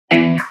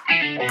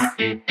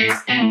The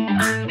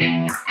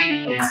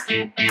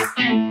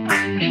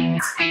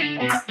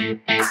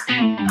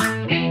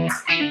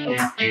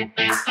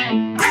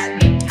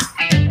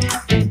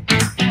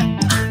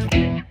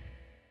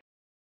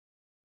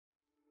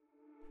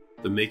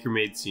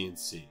Maker-Made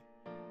CNC.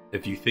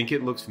 If you think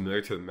it looks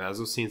familiar to the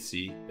Maslow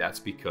CNC, that's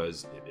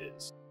because it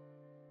is.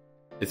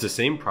 It's the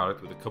same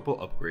product with a couple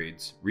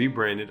upgrades,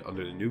 rebranded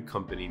under the new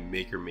company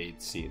Maker-Made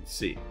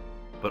CNC,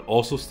 but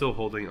also still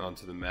holding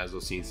onto the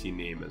Maslow CNC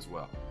name as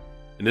well.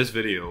 In this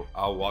video,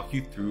 I'll walk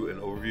you through an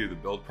overview of the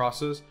build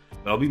process,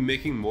 but I'll be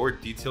making more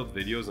detailed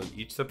videos on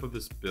each step of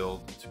this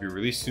build to be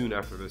released soon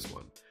after this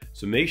one,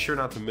 so make sure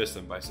not to miss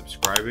them by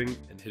subscribing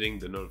and hitting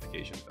the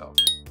notification bell.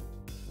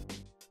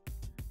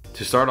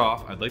 To start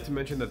off, I'd like to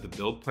mention that the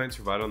build plans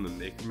provided on the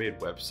Maker-Made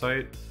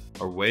website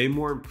are way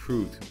more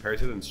improved compared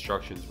to the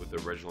instructions with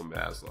the original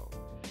Maslow.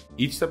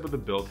 Each step of the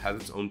build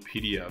has its own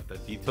PDF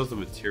that details the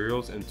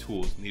materials and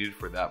tools needed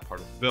for that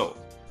part of the build,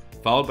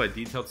 followed by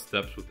detailed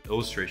steps with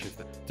illustrations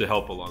to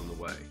help along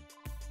the way.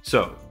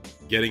 So,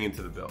 getting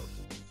into the build.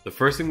 The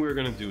first thing we're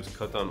going to do is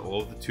cut down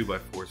all of the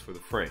 2x4s for the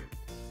frame.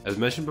 As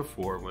mentioned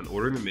before, when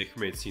ordering the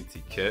Maker-Made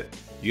CNC kit,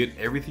 you get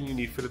everything you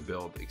need for the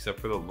build except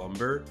for the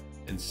lumber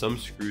and some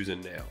screws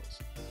and nails.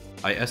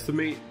 I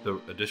estimate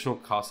the additional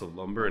cost of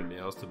lumber and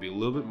nails to be a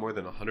little bit more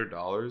than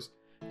 $100,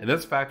 and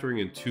that's factoring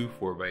in two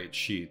 4x8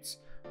 sheets,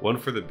 one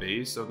for the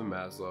base of the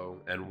Maslow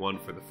and one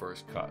for the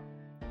first cut.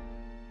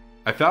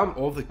 I found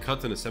all of the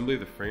cuts and assembly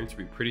of the frame to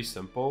be pretty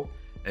simple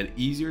and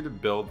easier to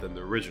build than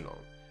the original.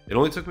 It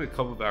only took me a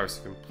couple of hours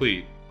to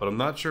complete, but I'm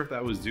not sure if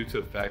that was due to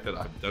the fact that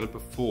I've done it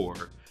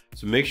before,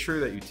 so make sure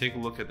that you take a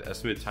look at the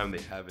estimated time they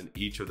have in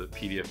each of the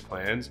PDF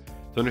plans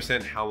to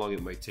understand how long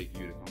it might take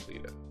you to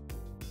complete it.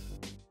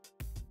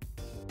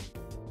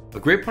 A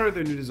great part of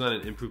their new design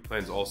and improved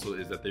plans also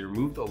is that they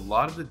removed a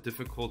lot of the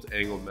difficult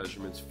angle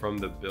measurements from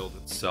the build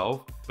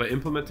itself by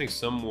implementing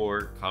some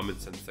more common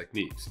sense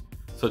techniques,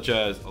 such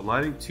as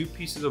aligning two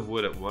pieces of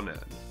wood at one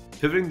end,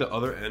 pivoting the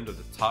other end of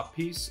the top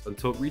piece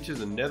until it reaches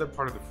another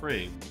part of the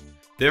frame,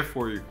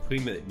 therefore you're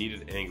completing the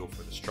needed angle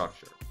for the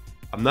structure.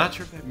 I'm not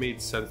sure if that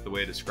made sense the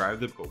way I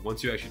described it, but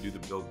once you actually do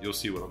the build, you'll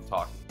see what I'm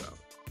talking about.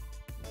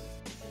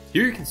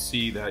 Here you can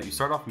see that you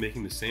start off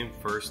making the same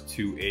first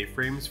two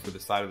A-frames for the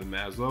side of the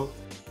Maslow,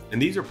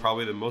 and these are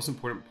probably the most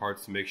important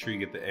parts to make sure you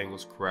get the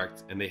angles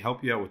correct, and they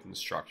help you out with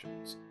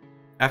instructions.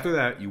 After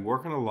that, you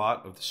work on a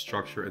lot of the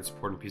structure and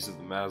supporting pieces of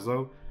the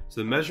Maslow, so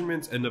the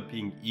measurements end up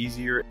being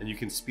easier and you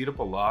can speed up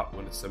a lot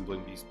when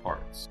assembling these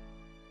parts.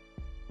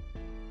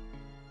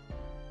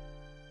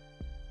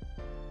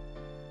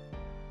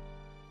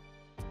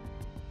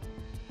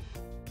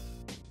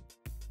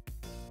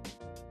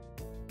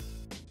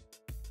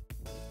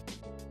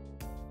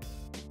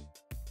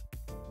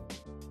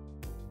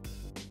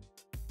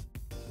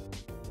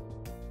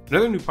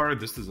 Another new part of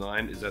this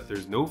design is that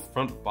there's no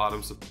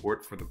front-bottom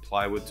support for the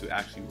plywood to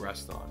actually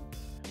rest on.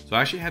 So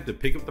I actually had to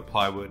pick up the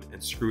plywood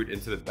and screw it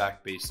into the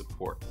back base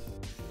support.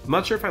 I'm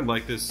not sure if I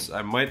like this.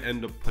 I might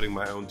end up putting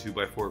my own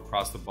 2x4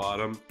 across the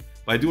bottom,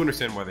 but I do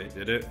understand why they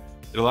did it.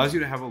 It allows you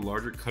to have a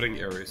larger cutting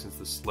area since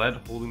the sled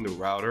holding the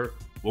router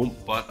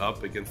won't butt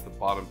up against the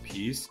bottom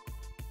piece.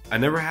 I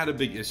never had a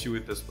big issue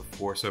with this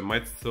before, so I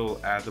might still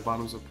add the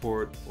bottom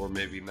support or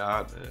maybe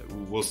not.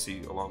 We'll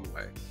see along the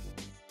way.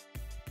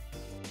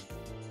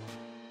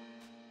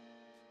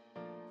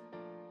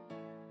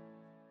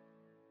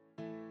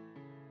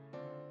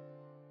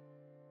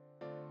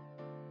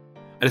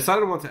 I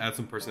decided I wanted to add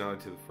some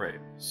personality to the frame,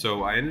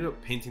 so I ended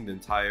up painting the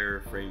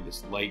entire frame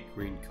this light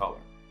green color.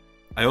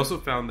 I also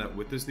found that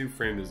with this new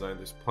frame design,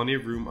 there's plenty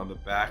of room on the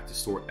back to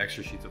store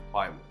extra sheets of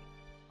plywood.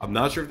 I'm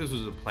not sure if this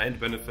was a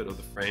planned benefit of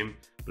the frame,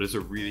 but it's a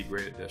really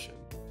great addition.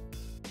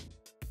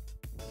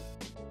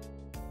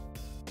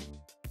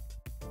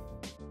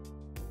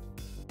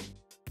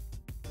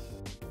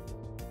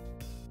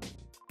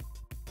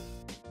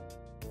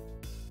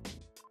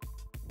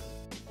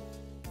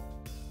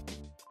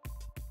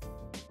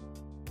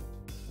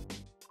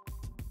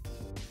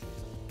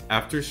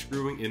 After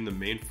screwing in the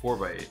main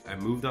 4x8, I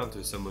moved on to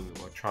assembling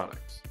the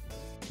electronics.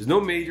 There's no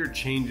major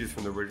changes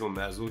from the original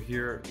Maslow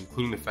here,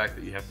 including the fact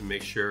that you have to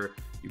make sure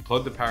you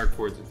plug the power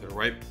cords into the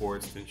right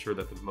ports to ensure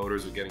that the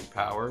motors are getting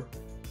power.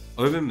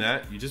 Other than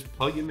that, you just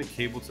plug in the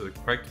cable to the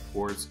correct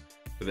ports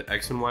for the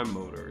X and Y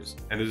motors,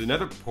 and there's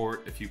another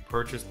port if you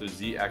purchase the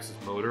Z-axis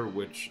motor,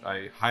 which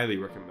I highly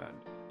recommend.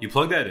 You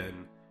plug that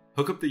in,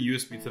 hook up the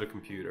USB to the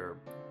computer,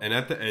 and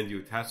at the end you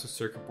attach the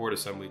circuit board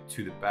assembly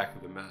to the back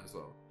of the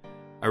Maslow.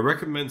 I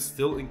recommend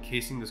still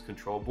encasing this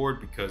control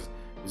board because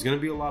there's going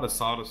to be a lot of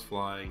sawdust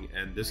flying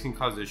and this can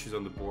cause issues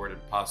on the board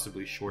and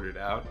possibly short it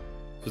out,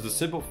 so it's a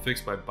simple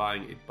fix by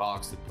buying a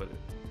box to put in.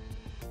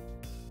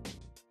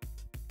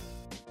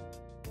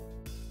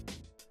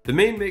 The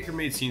main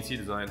Maker-Made CNC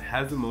design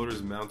has the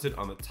motors mounted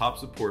on the top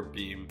support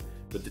beam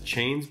with the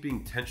chains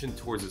being tensioned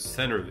towards the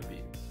center of the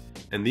beam,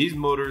 and these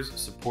motors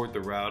support the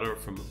router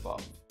from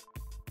above.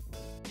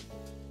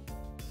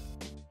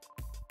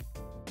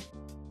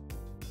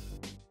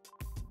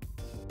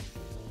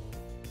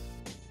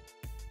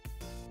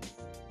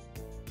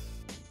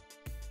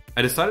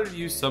 I decided to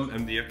use some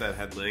MDF that I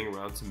had laying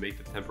around to make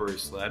the temporary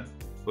sled.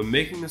 When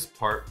making this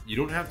part, you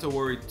don't have to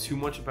worry too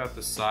much about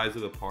the size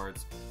of the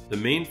parts. The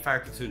main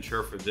factor to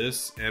ensure for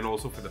this, and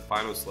also for the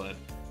final sled,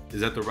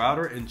 is that the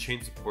router and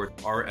chain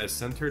supports are as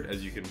centered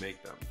as you can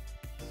make them.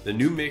 The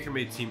new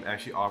MakerMade team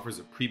actually offers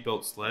a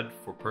pre-built sled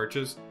for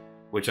purchase,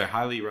 which I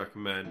highly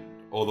recommend,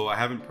 although I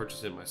haven't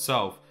purchased it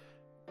myself.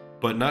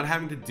 But not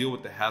having to deal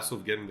with the hassle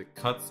of getting the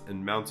cuts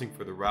and mounting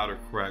for the router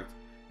correct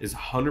is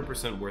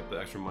 100% worth the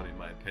extra money in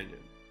my opinion.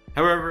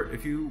 However,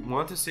 if you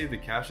want to save the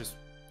cash, just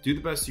do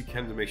the best you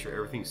can to make sure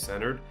everything's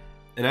centered,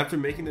 and after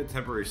making the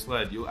temporary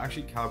sled, you'll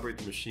actually calibrate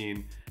the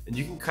machine and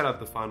you can cut out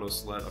the final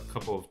sled a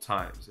couple of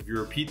times. If you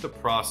repeat the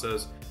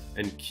process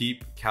and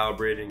keep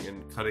calibrating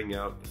and cutting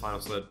out the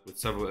final sled with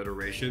several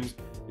iterations,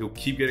 you'll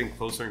keep getting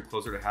closer and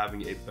closer to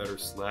having a better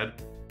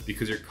sled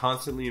because you're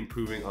constantly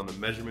improving on the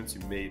measurements you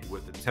made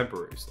with the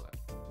temporary sled.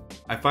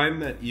 I find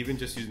that even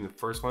just using the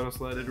first final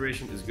sled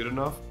iteration is good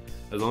enough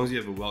as long as you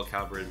have a well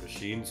calibrated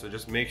machine, so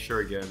just make sure,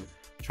 again,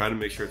 try to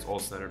make sure it's all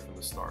centered from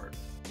the start.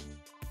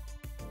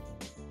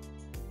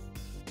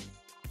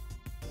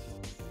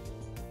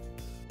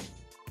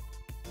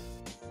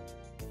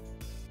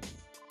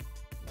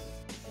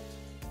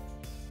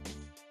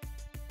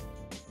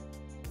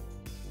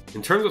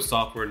 In terms of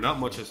software, not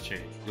much has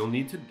changed. You'll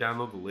need to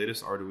download the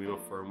latest Arduino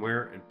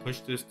firmware and push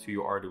this to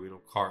your Arduino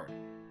card.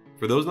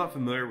 For those not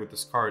familiar with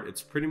this card,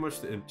 it's pretty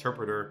much the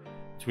interpreter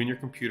between your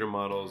computer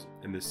models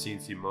and the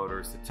CNC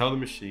motors to tell the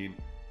machine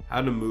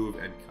how to move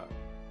and cut.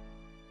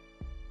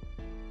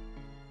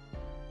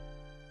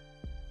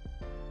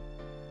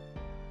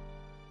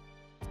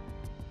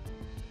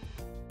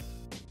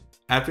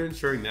 After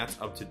ensuring that's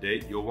up to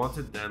date, you'll want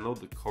to download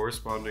the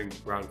corresponding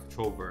ground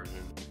control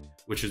version,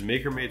 which is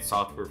MakerMade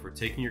software for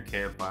taking your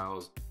CAM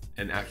files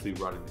and actually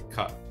running the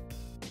cut.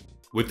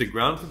 With the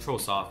ground control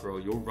software,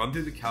 you'll run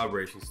through the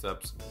calibration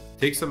steps,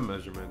 take some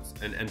measurements,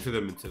 and enter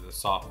them into the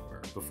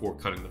software before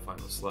cutting the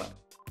final sled.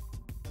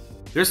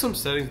 There's some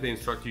settings they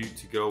instruct you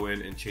to go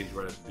in and change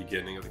right at the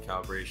beginning of the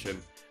calibration.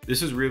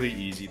 This is really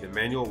easy. The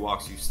manual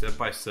walks you step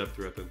by step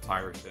throughout the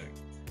entire thing.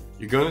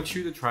 You're going to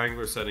choose the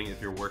triangular setting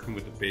if you're working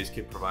with the base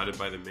kit provided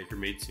by the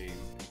MakerMade team.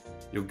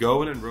 You'll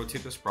go in and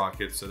rotate the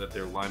sprockets so that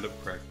they're lined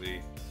up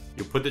correctly.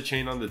 You'll put the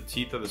chain on the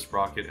teeth of the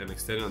sprocket and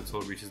extend it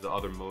until it reaches the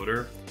other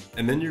motor,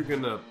 and then you're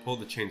going to pull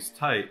the chains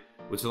tight,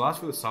 which allows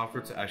for the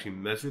software to actually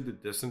measure the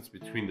distance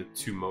between the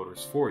two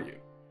motors for you.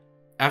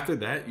 After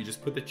that, you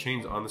just put the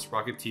chains on the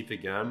sprocket teeth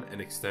again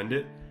and extend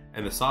it,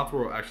 and the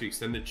software will actually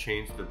extend the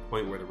chains to the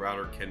point where the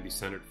router can be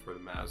centered for the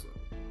Maslow.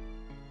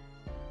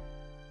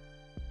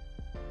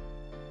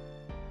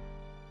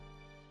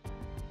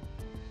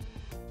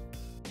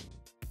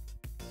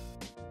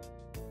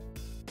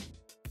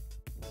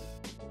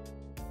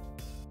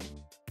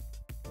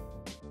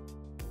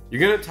 You're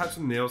going to attach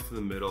the nails to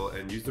the middle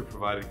and use the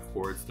provided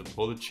cords to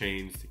pull the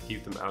chains to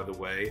keep them out of the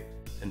way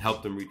and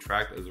help them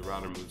retract as the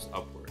router moves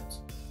upwards.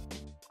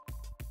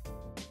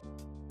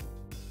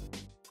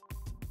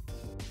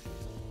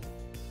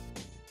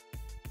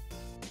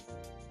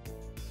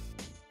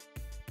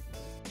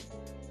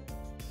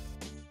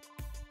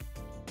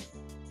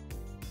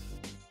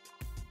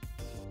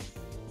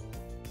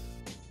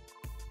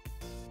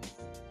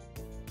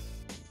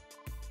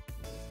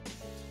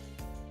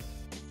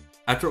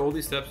 After all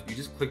these steps, you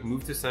just click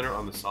Move to Center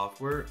on the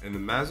software and the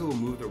Maslow will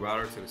move the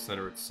router to the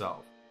center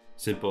itself.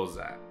 Simple as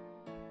that.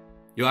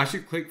 You'll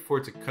actually click for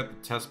it to cut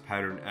the test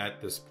pattern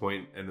at this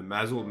point, and the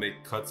Maslow will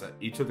make cuts at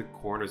each of the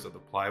corners of the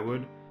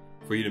plywood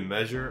for you to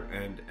measure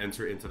and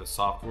enter into the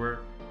software,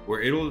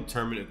 where it will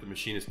determine if the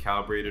machine is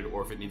calibrated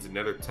or if it needs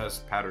another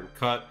test pattern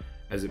cut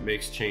as it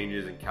makes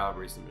changes and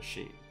calibrates the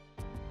machine.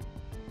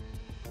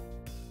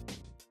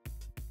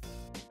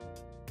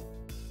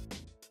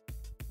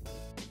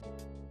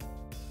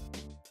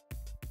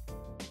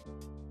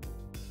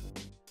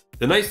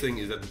 The nice thing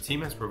is that the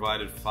team has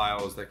provided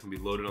files that can be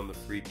loaded on the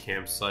free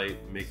CAM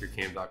site,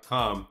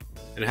 makercam.com,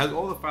 and it has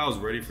all the files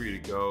ready for you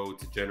to go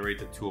to generate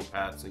the tool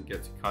paths and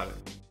get to cutting.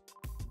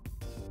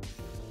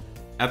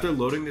 After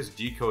loading this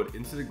G-code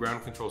into the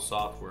ground control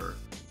software,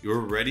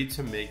 you're ready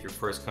to make your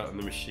first cut on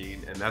the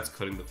machine, and that's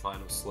cutting the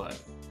final sled.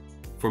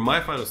 For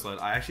my final sled,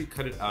 I actually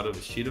cut it out of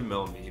a sheet of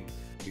melamine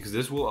because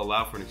this will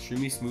allow for an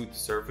extremely smooth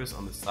surface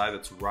on the side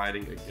that's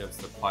riding against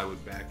the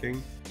plywood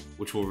backing,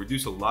 which will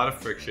reduce a lot of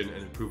friction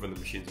and improve on the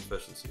machine's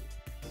efficiency.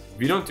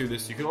 If you don't do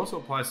this, you can also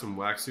apply some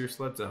wax to your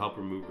sled to help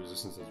remove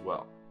resistance as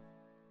well.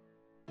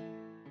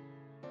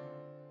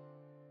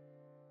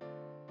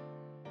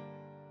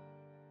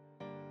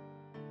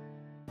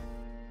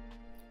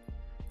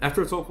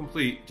 After it's all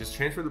complete, just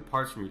transfer the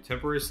parts from your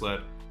temporary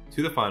sled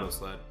to the final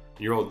sled,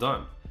 and you're all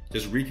done.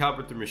 Just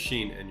recalibrate the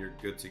machine and you're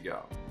good to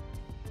go.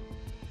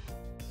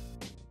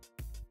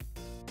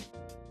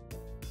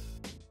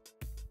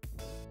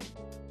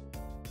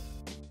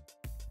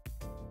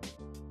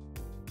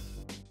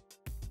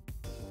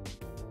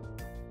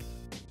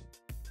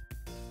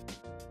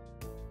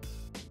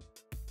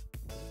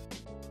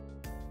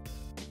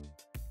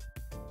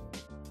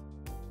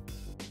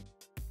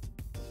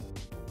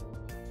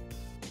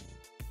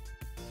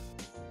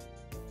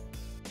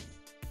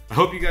 I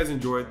hope you guys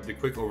enjoyed the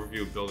quick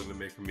overview of building the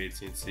Maker-Made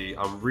CNC.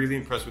 I'm really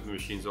impressed with the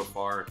machine so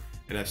far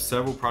and have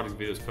several project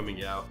videos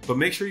coming out. But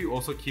make sure you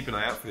also keep an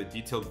eye out for the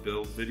detailed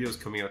build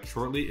videos coming out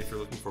shortly if you're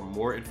looking for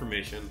more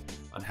information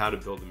on how to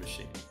build the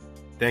machine.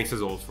 Thanks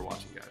as always for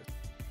watching, guys.